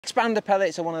Expander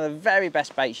pellets are one of the very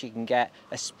best baits you can get,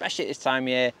 especially at this time of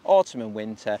year, autumn and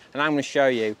winter, and I'm going to show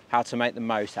you how to make the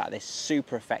most out of this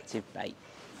super effective bait.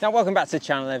 Now, welcome back to the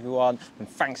channel everyone, and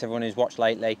thanks everyone who's watched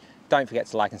lately. Don't forget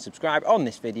to like and subscribe on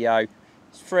this video.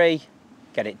 It's free,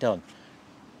 get it done.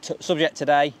 Subject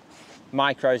today,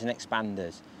 micros and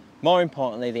expanders. More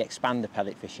importantly, the expander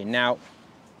pellet fishing. Now,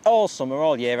 all summer,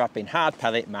 all year, I've been hard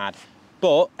pellet mad.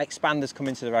 But expanders come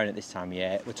into their own at this time of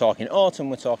year. We're talking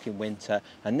autumn, we're talking winter,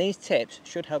 and these tips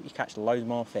should help you catch loads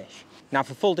more fish. Now,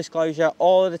 for full disclosure,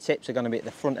 all of the tips are going to be at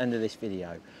the front end of this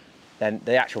video. Then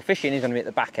the actual fishing is going to be at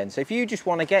the back end. So if you just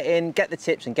want to get in, get the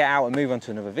tips and get out and move on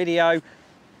to another video,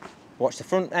 watch the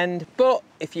front end. But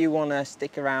if you want to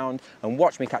stick around and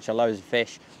watch me catch a loads of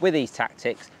fish with these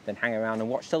tactics, then hang around and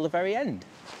watch till the very end.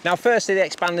 Now, firstly, the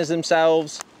expanders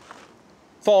themselves.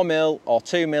 4mm or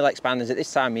 2mm expanders at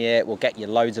this time of year will get you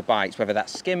loads of bites, whether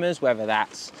that's skimmers, whether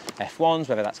that's F1s,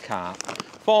 whether that's carp.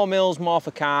 4mm more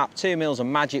for carp, 2mm are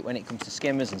magic when it comes to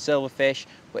skimmers and silverfish,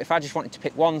 but if I just wanted to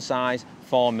pick one size,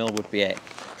 4mm would be it.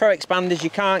 Pro expanders, you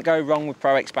can't go wrong with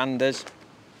pro expanders.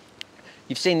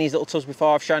 You've seen these little tubs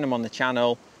before, I've shown them on the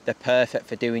channel. They're perfect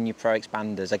for doing your pro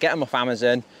expanders. I get them off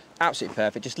Amazon, absolutely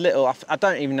perfect. Just little, I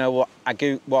don't even know what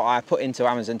I put into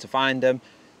Amazon to find them.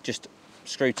 Just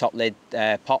screw top lid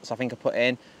pots I think I put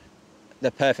in.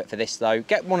 They're perfect for this though.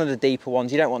 Get one of the deeper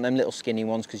ones. You don't want them little skinny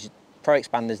ones because pro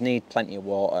expanders need plenty of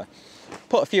water.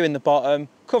 Put a few in the bottom,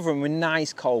 cover them with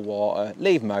nice cold water,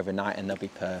 leave them overnight and they'll be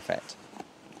perfect.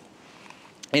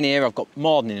 In here I've got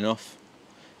more than enough.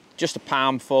 Just a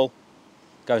palmful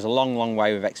goes a long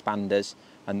way with expanders,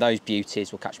 and those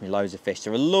beauties will catch me loads of fish.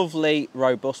 They're a lovely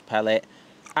robust pellet,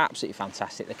 absolutely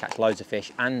fantastic. They catch loads of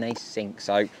fish and they sink,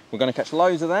 so we're going to catch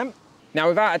loads of them. Now,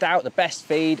 without a doubt, the best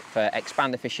feed for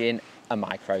expander fishing are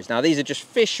micros. Now, these are just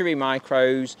fishery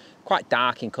micros, quite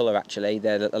dark in colour actually.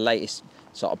 They're the latest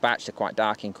sort of batch, they're quite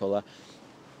dark in colour.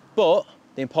 But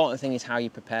the important thing is how you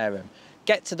prepare them.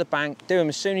 Get to the bank, do them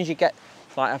as soon as you get,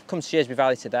 like I've come to Shrewsbury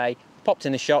Valley today, popped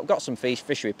in the shop, got some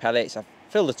fishery pellets, I've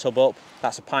filled the tub up,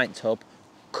 that's a pint tub,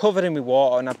 covered them with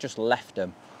water and I've just left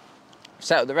them.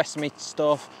 Set up the rest of my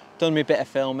stuff, done my bit of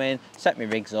filming, set my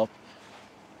rigs up.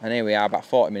 And here we are about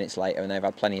 40 minutes later and they've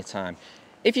had plenty of time.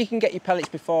 If you can get your pellets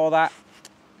before that,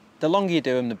 the longer you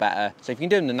do them, the better. So if you can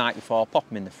do them the night before, pop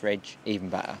them in the fridge, even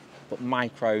better. But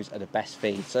micros are the best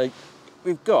feed. So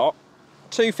we've got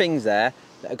two things there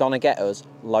that are gonna get us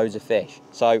loads of fish.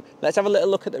 So let's have a little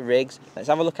look at the rigs, let's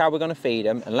have a look how we're gonna feed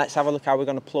them, and let's have a look how we're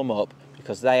gonna plumb up,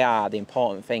 because they are the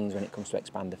important things when it comes to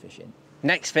expander fishing.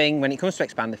 Next thing when it comes to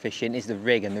expander fishing is the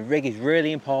rig, and the rig is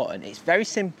really important. It's very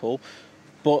simple,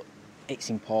 but it's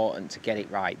important to get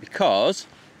it right, because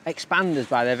expanders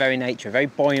by their very nature are very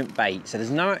buoyant bait, so there's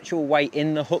no actual weight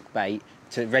in the hook bait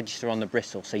to register on the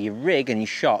bristle, so your rig and your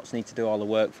shots need to do all the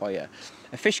work for you.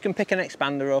 A fish can pick an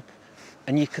expander up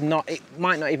and it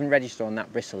might not even register on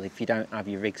that bristle if you don't have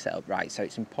your rig set up right, so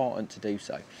it's important to do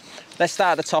so. Let's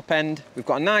start at the top end. We've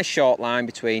got a nice short line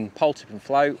between pole tip and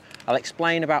float. I'll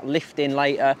explain about lifting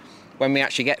later when we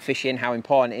actually get fishing, how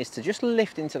important it is to just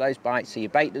lift into those bites so your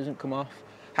bait doesn't come off.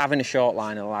 Having a short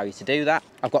line will allow you to do that.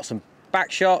 I've got some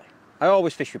back shot. I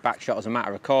always fish with back shot as a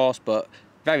matter of course, but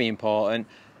very important.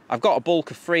 I've got a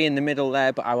bulk of 3 in the middle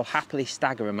there, but I will happily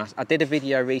stagger them. I did a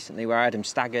video recently where I had them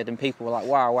staggered and people were like,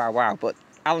 wow, wow, wow. But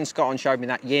Alan Scotton showed me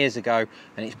that years ago,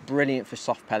 and it's brilliant for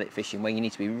soft pellet fishing where you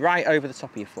need to be right over the top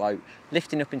of your float,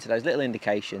 lifting up into those little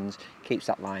indications, keeps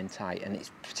that line tight, and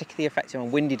it's particularly effective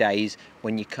on windy days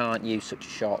when you can't use such a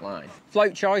short line.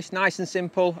 Float choice, nice and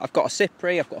simple. I've got a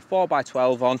Cypri, I've got a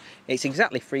 4x12 on. It's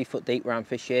exactly 3 foot deep where I'm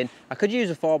fishing. I could use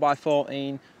a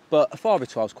 4x14, but a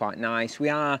 4x12 is quite nice. We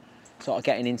are sort of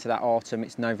getting into that autumn,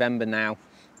 it's November now,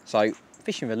 so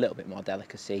fishing with a little bit more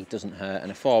delicacy doesn't hurt,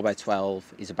 and a 4x12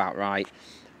 is about right.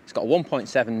 It's got a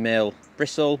 1.7mm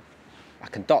bristle. I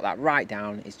can dot that right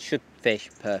down, it should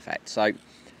fish perfect. So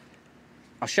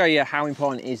I'll show you how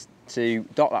important it is to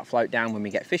dot that float down when we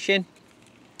get fishing.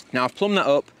 Now I've plumbed that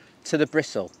up to the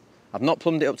bristle. I've not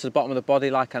plumbed it up to the bottom of the body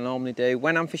like I normally do.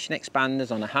 When I'm fishing expanders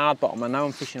on a hard bottom, I know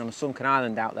I'm fishing on a sunken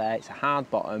island out there, it's a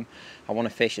hard bottom, I want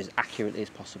to fish as accurately as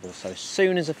possible. So as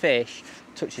soon as a fish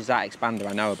touches that expander,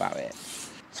 I know about it.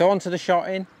 So onto the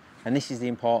shotting, and this is the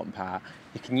important part.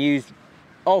 You can use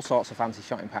all sorts of fancy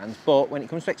shotting patterns, but when it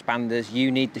comes to expanders, you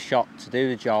need the shot to do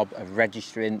the job of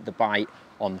registering the bite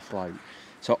on the float.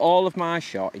 So all of my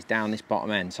shot is down this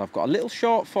bottom end. So I've got a little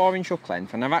short 4-inch hook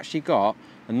length, and I've actually got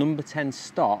a number 10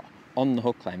 stot on the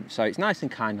hook length, so it's nice and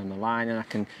kind on the line, and I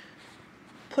can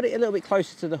put it a little bit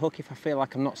closer to the hook if I feel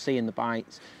like I'm not seeing the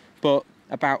bites. But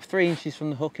about 3 inches from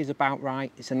the hook is about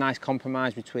right. It's a nice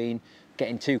compromise between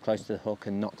getting too close to the hook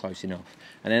and not close enough.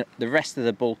 And then the rest of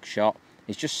the bulk shot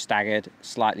is just staggered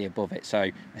slightly above it, so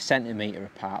a centimetre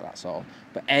apart, that's all.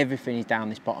 But everything is down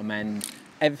this bottom end.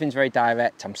 Everything's very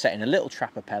direct. I'm setting a little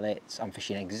trap of pellets. I'm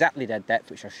fishing exactly dead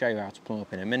depth, which I'll show you how to plumb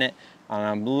up in a minute. And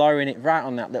I'm lowering it right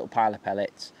on that little pile of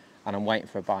pellets and I'm waiting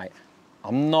for a bite.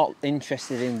 I'm not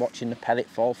interested in watching the pellet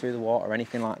fall through the water or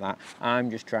anything like that. I'm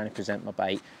just trying to present my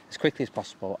bait as quickly as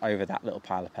possible over that little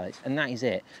pile of pellets, and that is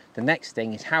it. The next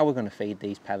thing is how we're going to feed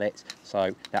these pellets,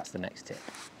 so that's the next tip.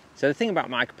 So the thing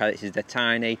about micro pellets is they're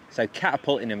tiny, so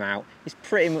catapulting them out is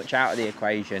pretty much out of the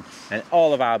equation, and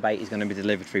all of our bait is going to be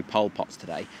delivered through pole pots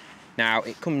today. Now,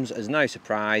 it comes as no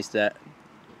surprise that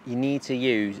you need to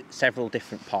use several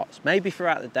different pots, maybe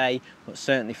throughout the day, but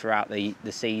certainly throughout the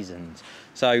seasons.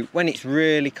 So when it's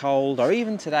really cold, or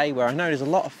even today where I know there's a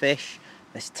lot of fish,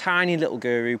 this tiny little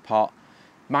guru pot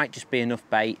might just be enough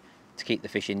bait to keep the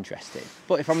fish interested.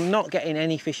 But if I'm not getting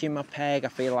any fish in my peg, I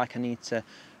feel like I need to,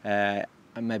 and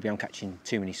maybe I'm catching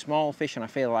too many small fish and I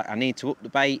feel like I need to up the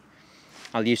bait,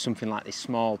 I'll use something like this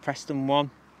small Preston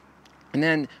one. And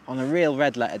then on a real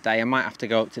red letter day, I might have to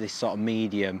go up to this sort of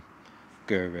medium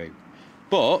guru.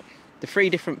 But the 3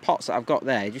 different pots that I've got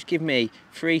there just give me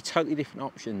 3 totally different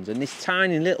options, and this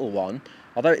tiny little one,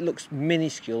 although it looks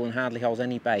minuscule and hardly holds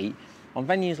any bait, on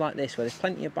venues like this where there's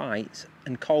plenty of bites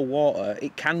and cold water,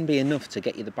 it can be enough to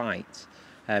get you the bites.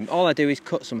 All I do is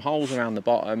cut some holes around the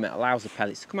bottom. It allows the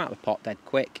pellets to come out of the pot dead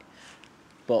quick.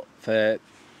 But for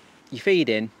your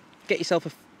feeding, get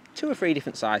yourself 2 or 3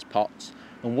 different size pots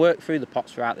and work through the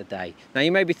pots throughout the day. Now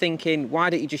you may be thinking, why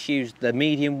don't you just use the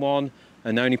medium one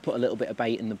and only put a little bit of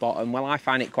bait in the bottom? Well, I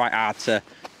find it quite hard to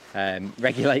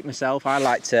regulate myself. I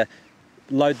like to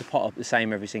load the pot up the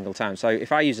same every single time. So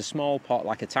if I use a small pot,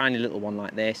 like a tiny little one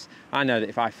like this, I know that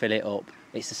if I fill it up,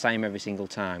 it's the same every single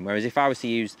time. Whereas if I was to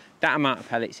use that amount of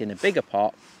pellets in a bigger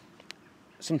pot,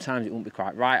 sometimes it wouldn't be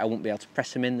quite right. I wouldn't be able to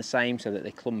press them in the same so that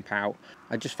they clump out.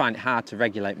 I just find it hard to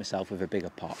regulate myself with a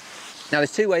bigger pot. Now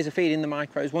there's 2 ways of feeding the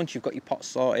micros. Once you've got your pot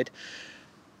sorted,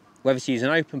 whether to use an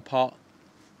open pot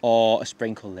or a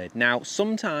sprinkle lid. Now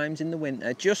sometimes in the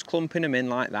winter, just clumping them in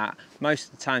like that,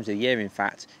 most of the times of the year in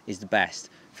fact, is the best.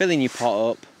 Filling your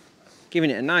pot up, giving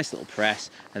it a nice little press,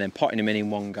 and then potting them in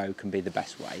one go can be the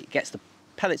best way. It gets the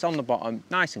pellets on the bottom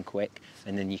nice and quick,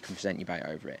 and then you can present your bait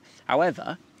over it.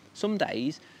 However, some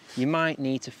days you might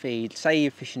need to feed, say you're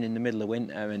fishing in the middle of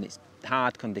winter and it's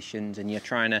hard conditions and you're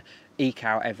trying to eke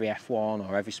out every F1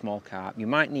 or every small carp, you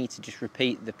might need to just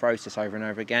repeat the process over and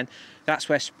over again. That's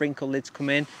where sprinkle lids come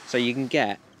in, so you can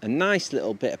get a nice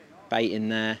little bit of bait in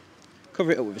there,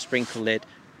 cover it up with a sprinkle lid,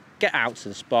 get out to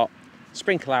the spot,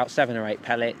 sprinkle out 7 or 8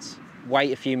 pellets,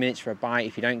 wait a few minutes for a bite.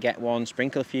 If you don't get one,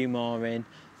 sprinkle a few more in.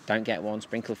 Don't get one,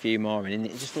 sprinkle a few more in, and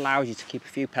it just allows you to keep a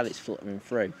few pellets fluttering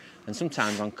through. And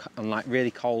sometimes on like really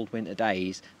cold winter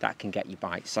days, that can get you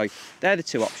bites. So they're the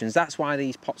 2 options. That's why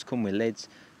these pots come with lids,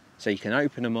 so you can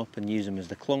open them up and use them as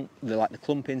the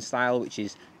clumping style, which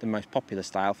is the most popular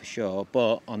style for sure.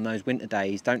 But on those winter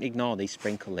days, don't ignore these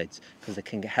sprinkle lids, because they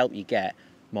can help you get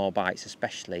more bites,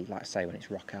 especially like I say when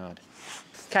it's rock hard.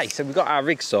 Okay, so we've got our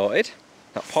rig sorted,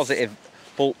 got positive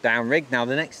bulk down rig. Now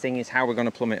the next thing is how we're going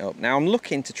to plumb it up. Now I'm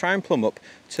looking to try and plumb up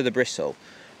to the bristle.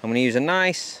 I'm going to use a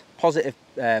nice positive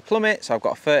plummet, so I've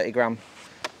got a 30 gram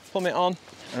plummet on,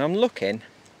 and I'm looking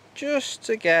just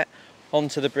to get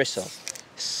onto the bristle,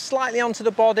 slightly onto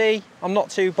the body. I'm not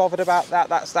too bothered about that,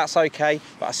 that's okay,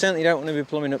 but I certainly don't want to be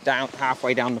plumbing up down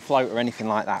halfway down the float or anything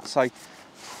like that. So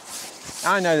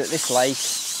I know that this lake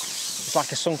is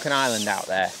like a sunken island out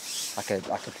there, like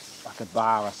a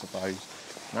bar, I suppose.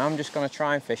 Now I'm just going to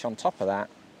try and fish on top of that,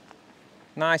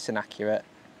 nice and accurate.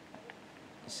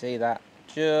 You see that?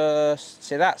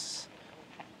 See, that's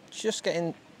just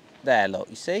getting there. Look,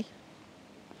 you see?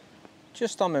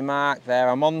 Just on my mark there.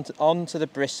 I'm onto the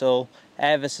bristle,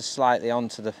 ever so slightly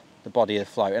onto the body of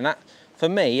the float. And that, for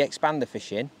me, expander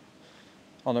fishing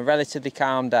on a relatively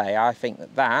calm day, I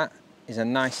think that is a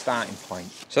nice starting point.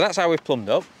 So that's how we've plumbed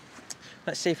up.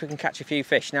 Let's see if we can catch a few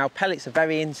fish. Now, pellets are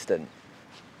very instant.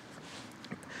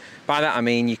 By that I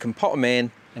mean you can pot them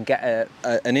in and get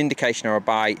an indication or a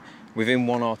bite within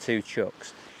 1 or 2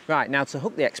 chucks. Right, now to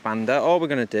hook the expander, all we're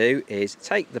going to do is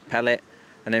take the pellet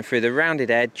and then through the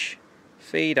rounded edge,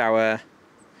 feed our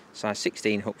size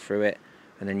 16 hook through it,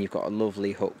 and then you've got a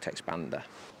lovely hooked expander.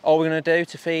 All we're going to do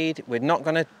to feed, we're not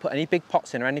going to put any big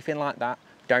pots in or anything like that.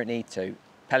 Don't need to.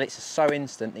 Pellets are so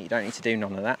instant that you don't need to do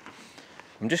none of that.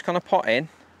 I'm just going to pot in.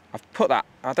 I've put that,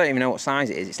 I don't even know what size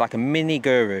it is. It's like a mini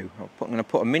guru. I'm going to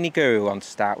put a mini guru on to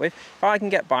start with. If I can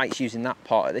get bites using that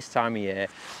pot at this time of year,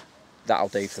 that'll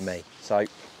do for me. So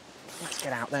let's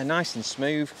get out there nice and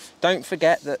smooth. Don't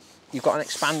forget that you've got an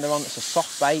expander on that's a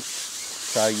soft bait,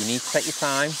 so you need to take your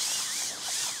time.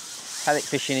 Pellet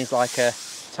fishing is like a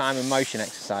time and motion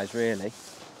exercise, really.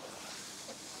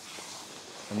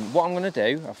 And what I'm going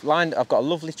to do, I've got a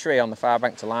lovely tree on the far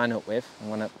bank to line up with. I'm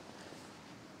going to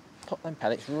put them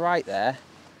pellets right there,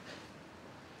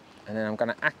 and then I'm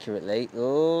going to accurately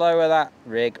lower that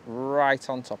rig right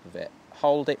on top of it.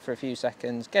 Hold it for a few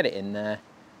seconds, get it in there,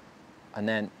 and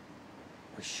then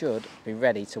we should be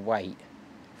ready to wait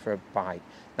for a bite.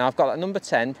 Now I've got that number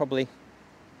 10, probably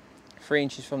 3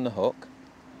 inches from the hook,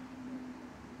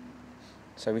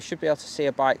 so we should be able to see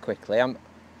a bite quickly. I'm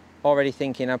already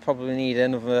thinking I probably need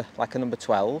another, like a number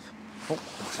 12. Oh,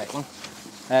 didn't take long.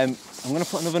 I'm going to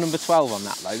put another number 12 on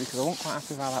that though, because I wasn't quite happy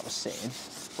with how that was sitting,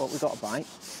 but we got a bite.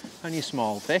 Only a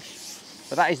small fish,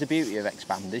 but that is the beauty of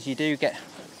expanders. You do get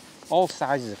all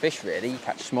sizes of fish really. You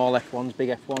catch small F1s, big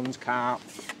F1s, carp,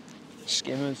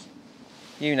 skimmers,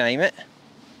 you name it.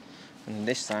 And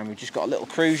this time we've just got a little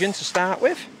crucian to start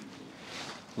with.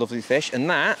 Lovely fish, and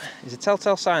that is a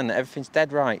telltale sign that everything's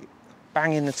dead right.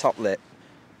 Bang in the top lip.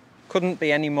 Couldn't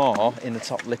be any more in the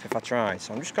top lip if I tried.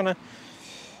 So I'm just gonna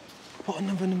put a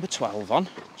number 12 on,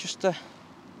 just to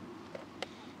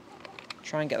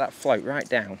try and get that float right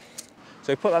down.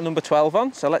 So we put that number 12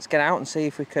 on, so let's get out and see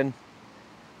if we can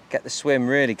get the swim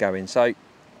really going. So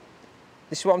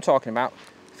this is what I'm talking about.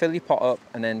 Fill your pot up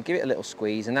and then give it a little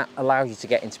squeeze, and that allows you to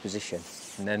get into position.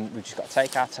 And then we've just got to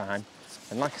take our time.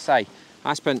 And like I say,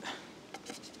 I spent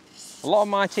a lot of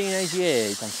my teenage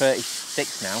years, I'm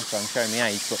 36 now, so I'm showing my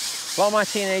age, but a lot of my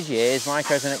teenage years,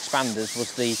 micros and expanders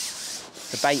was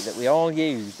the bait that we all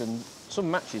used, and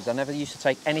some matches I never used to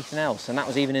take anything else, and that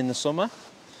was even in the summer.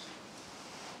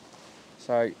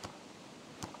 So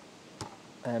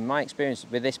my experience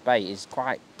with this bait is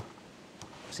quite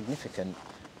significant,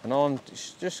 and all I'm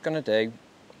just going to do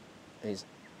is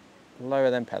lower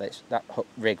them pellets, that hook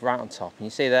rig right on top, and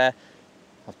you see there,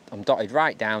 I'm dotted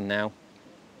right down now,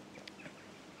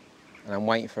 and I'm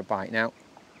waiting for a bite. Now,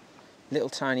 little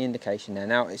tiny indication there.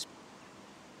 Now it's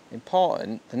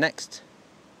important, the next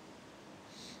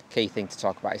key thing to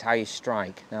talk about is how you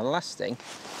strike. Now the last thing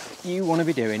you want to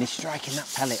be doing is striking that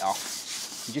pellet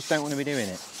off. You just don't want to be doing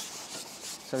it.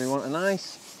 So we want a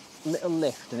nice little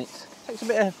lift, and it takes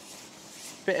a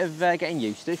bit of getting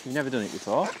used to if you've never done it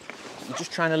before. You're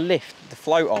just trying to lift the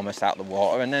float almost out of the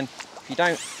water, and then if you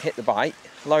don't hit the bite,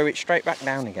 lower it straight back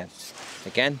down again.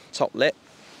 Again, top lip.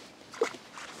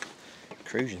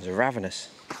 Crucians are ravenous.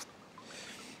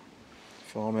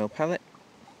 4mm pellet.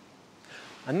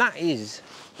 And that is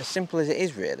as simple as it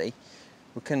is really.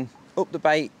 We can up the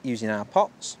bait using our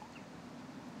pots.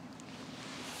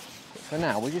 But for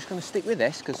now, we're just going to stick with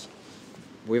this because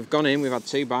we've gone in, we've had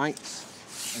 2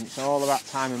 bites, and it's all about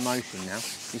time and motion now.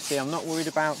 You see, I'm not worried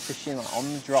about fishing like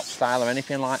on the drop style or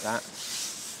anything like that.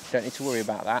 Don't need to worry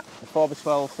about that. The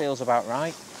 4x12 feels about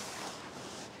right.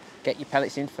 Get your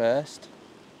pellets in first.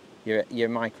 Your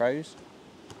micros,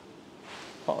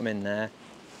 put them in there,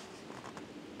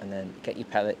 and then get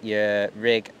your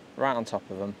rig right on top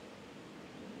of them,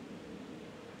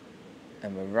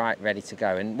 and we're right ready to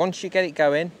go. And once you get it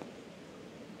going,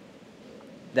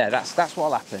 there, that's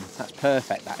what'll happen. That's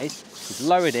perfect. That is. You've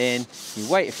lowered in, you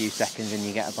wait a few seconds, and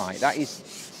you get a bite. That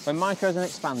is when micros and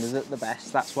expanders are at the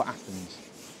best. That's what happens.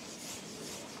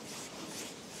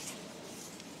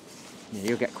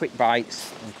 You'll get quick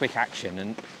bites and quick action,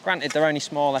 and granted they're only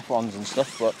small F1s and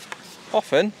stuff, but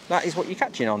often that is what you're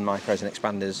catching on micros and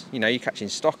expanders. You know, you're catching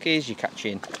stockies, you're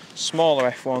catching smaller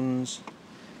F1s.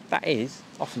 That is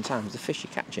oftentimes the fish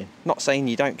you're catching. Not saying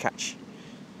you don't catch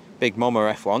big mama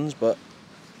F1s, but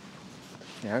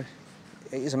you know,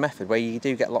 it is a method where you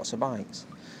do get lots of bites.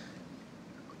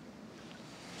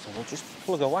 So we'll just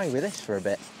plug away with this for a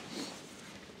bit.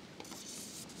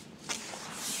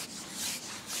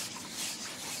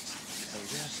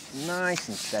 Nice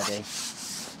and steady.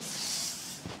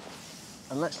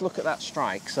 And let's look at that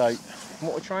strike. So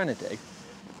what we're trying to do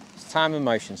is time and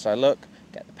motion. So look,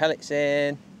 get the pellets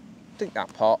in, dunk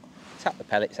that pot, tap the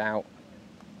pellets out,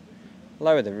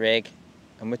 lower the rig,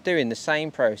 and we're doing the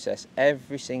same process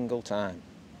every single time.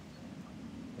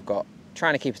 We've got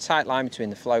trying to keep a tight line between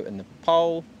the float and the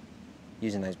pole,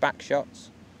 using those back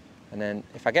shots. And then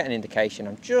if I get an indication,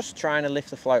 I'm just trying to lift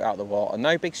the float out of the water.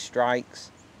 No big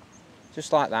strikes.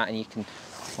 Just like that, and you can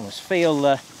almost feel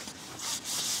the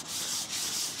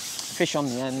fish on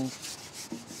the end,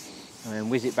 and then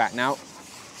whiz it back. Now,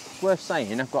 it's worth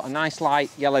saying I've got a nice light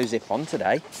yellow zip on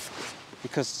today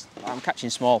because I'm catching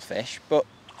small fish, but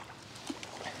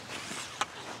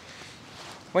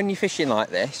when you're fishing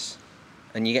like this,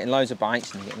 and you're getting loads of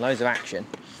bites and you're getting loads of action,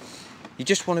 you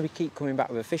just want to keep coming back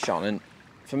with a fish on. And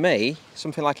for me,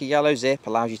 something like a yellow zip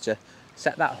allows you to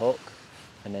set that hook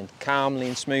and then calmly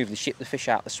and smoothly ship the fish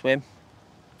out the swim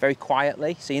very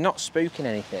quietly, so you're not spooking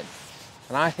anything.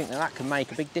 And I think that that can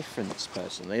make a big difference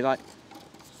personally. Like,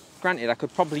 granted, I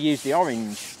could probably use the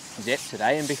orange zip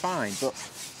today and be fine, but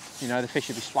you know, the fish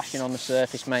would be splashing on the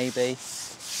surface maybe,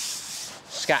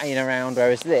 scatting around,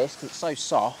 whereas this, because it's so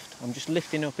soft, I'm just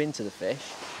lifting up into the fish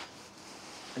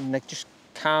and they're just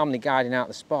calmly guiding out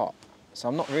the spot. So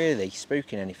I'm not really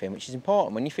spooking anything, which is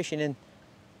important when you're fishing in,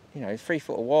 you know, 3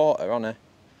 foot of water on a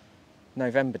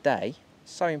November day.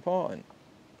 It's so important.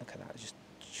 Look at that, just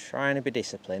trying to be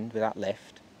disciplined with that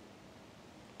lift.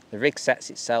 The rig sets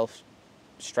itself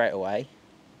straight away.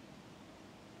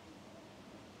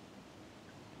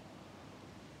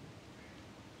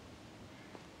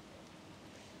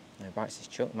 Now bites this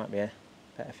chuck, might be a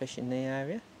better fish in the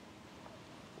area.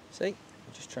 See,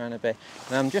 I'm just trying to be,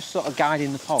 and I'm just sort of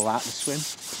guiding the pole out the swim.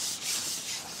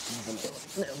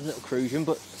 A little crusion,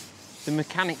 but the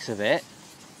mechanics of it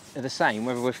are the same,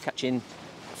 whether we're catching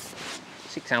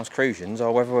 6-ounce crusions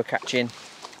or whether we're catching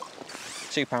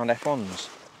 2-pound F1s.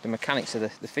 The mechanics of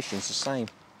the fishing's the same.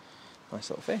 Nice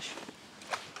little fish.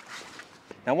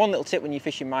 Now, one little tip when you're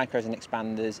fishing micros and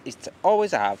expanders is to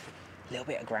always have a little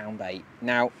bit of ground bait.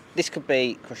 Now, this could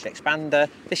be crushed expander,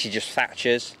 this is just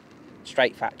thatchers,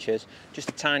 straight thatchers, just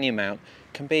a tiny amount,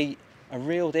 can be a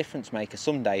real difference maker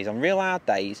some days. On real hard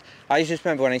days, I just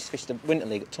remember when I used to fish the Winter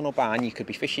League at Tunnel Barn, you could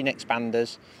be fishing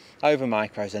expanders over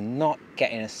micros and not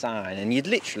getting a sign, and you'd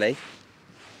literally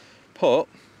put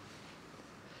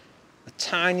a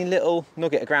tiny little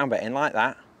nugget of ground bait in like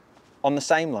that on the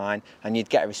same line and you'd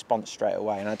get a response straight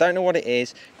away. And I don't know what it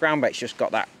is, ground bait's just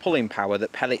got that pulling power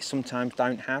that pellets sometimes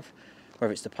don't have,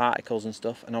 whether it's the particles and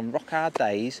stuff. And on rock hard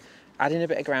days, adding a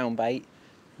bit of ground bait,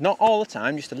 not all the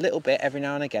time, just a little bit every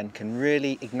now and again, can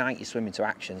really ignite your swim into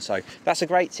action. So that's a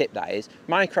great tip, that is.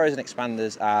 Micros and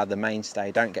expanders are the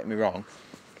mainstay, don't get me wrong,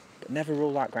 but never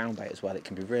rule out ground bait as well. It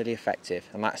can be really effective.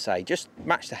 And like I say, just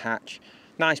match the hatch,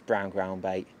 nice brown ground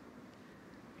bait,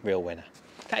 real winner.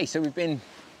 Okay, so we've been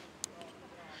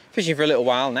fishing for a little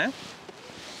while now,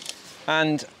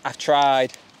 and I've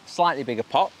tried a slightly bigger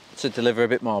pot to deliver a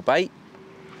bit more bait,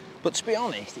 but to be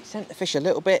honest, it sent the fish a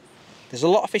little bit. There's a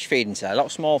lot of fish feeding today, a lot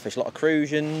of small fish, a lot of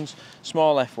crusions,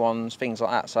 small F1s, things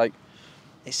like that, so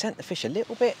it sent the fish a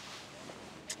little bit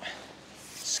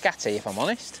scatty, if I'm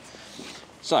honest.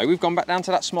 So we've gone back down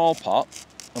to that small pot,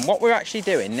 and what we're actually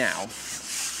doing now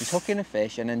is hooking a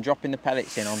fish and then dropping the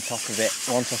pellets in on top of it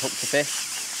once I've hooked the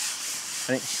fish.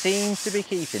 And it seems to be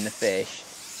keeping the fish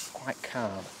quite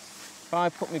calm. If I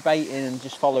put my bait in and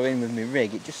just follow in with my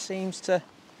rig, it just seems to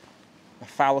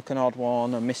foul like an odd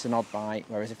one or miss an odd bite.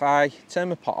 Whereas if I turn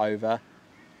my pot over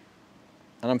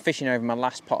and I'm fishing over my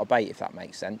last pot of bait, if that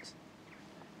makes sense,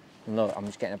 and look, I'm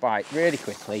just getting a bite really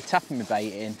quickly, tapping my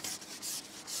bait in,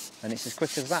 and it's as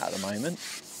quick as that at the moment.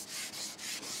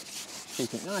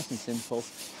 Keep it nice and simple.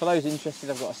 For those interested,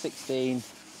 I've got a 16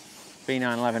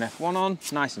 B911 F1 on,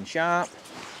 nice and sharp,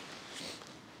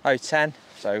 010,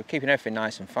 so keeping everything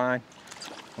nice and fine.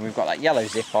 And we've got that yellow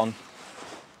zip on,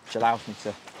 which allows me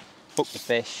to hook the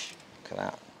fish. Look at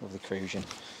that, lovely crusion.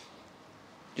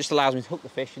 Just allows me to hook the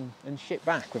fish and ship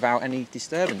back without any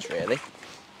disturbance really.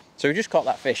 So we just caught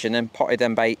that fish and then potted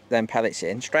them pellets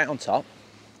in, straight on top.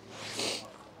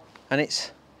 And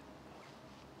it's,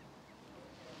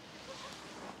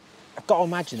 I've got to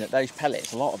imagine that those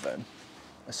pellets, a lot of them,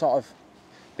 are sort of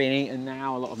being eaten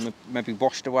now, a lot of them are maybe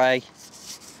washed away,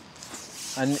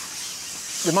 and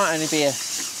there might only be a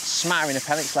smattering of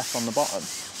pellets left on the bottom,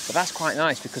 but that's quite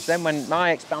nice because then when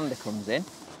my expander comes in,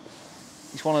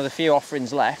 it's one of the few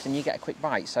offerings left and you get a quick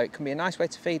bite, so it can be a nice way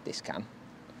to feed this can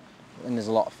when there's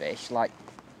a lot of fish, like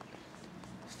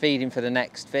feeding for the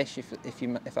next fish, if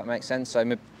that makes sense. So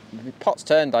my pot's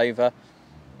turned over,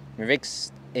 my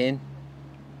rig's in.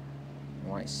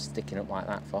 Why it's sticking up like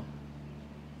that for?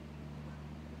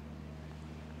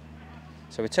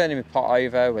 So we're turning the pot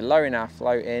over, we're lowering our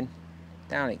float in,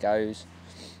 down it goes.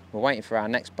 We're waiting for our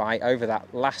next bite over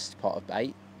that last pot of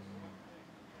bait.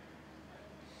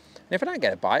 And if I don't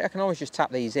get a bite, I can always just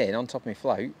tap these in on top of my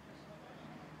float.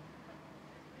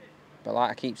 But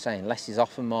like I keep saying, less is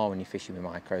often more when you're fishing with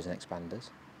micros and expanders.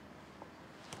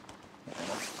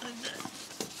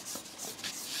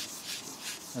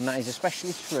 And that is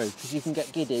especially true because you can get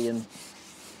giddy and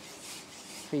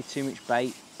feed too much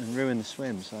bait and ruin the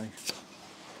swim. So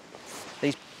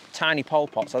these tiny pole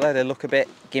pots, although they look a bit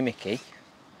gimmicky,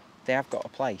 they have got a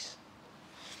place.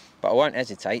 But I won't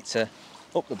hesitate to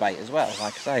up the bait as well,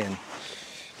 like I say, and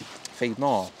feed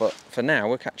more, but for now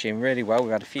we're catching really well.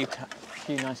 We've had a few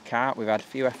nice carp, we've had a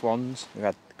few F1s, we've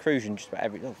had cruising just about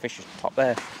every little fish at the top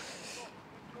there.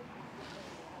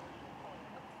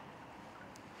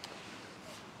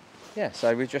 Yeah,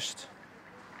 so we've just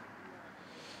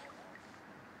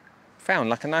found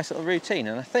like a nice little routine,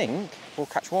 and I think we'll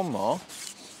catch one more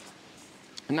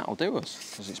and that'll do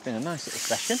us, because it's been a nice little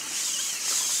session.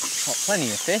 Got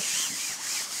plenty of fish.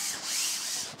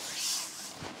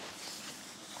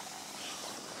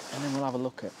 And then we'll have a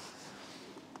look at,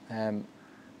 yeah,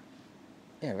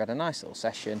 we've had a nice little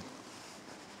session,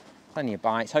 plenty of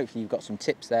bites. Hopefully you've got some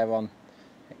tips there on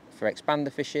for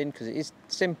expander fishing, because it is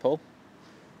simple.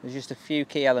 There's just a few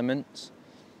key elements,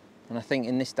 and I think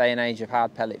in this day and age of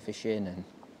hard pellet fishing and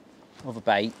other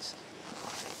baits,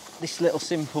 this little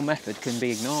simple method can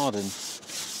be ignored, and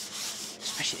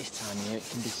especially this time of year it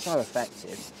can be so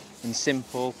effective and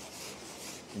simple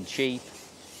and cheap.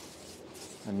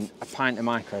 And a pint of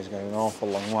micros go an awful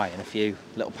long way, and a few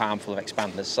little poundful of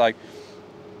expanders. So,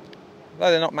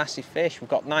 though they're not massive fish, we've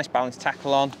got nice balanced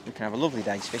tackle on, we can have a lovely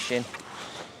day's fishing.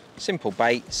 Simple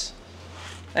baits.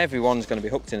 Everyone's going to be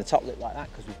hooked in a top lip like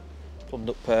that because we've plumbed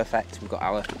up perfect. We've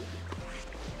got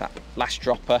that last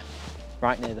dropper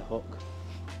right near the hook.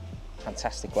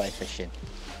 Fantastic way of fishing.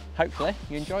 Hopefully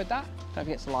you enjoyed that. Don't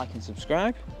forget to like and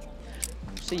subscribe.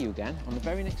 And we'll see you again on the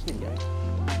very next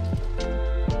video.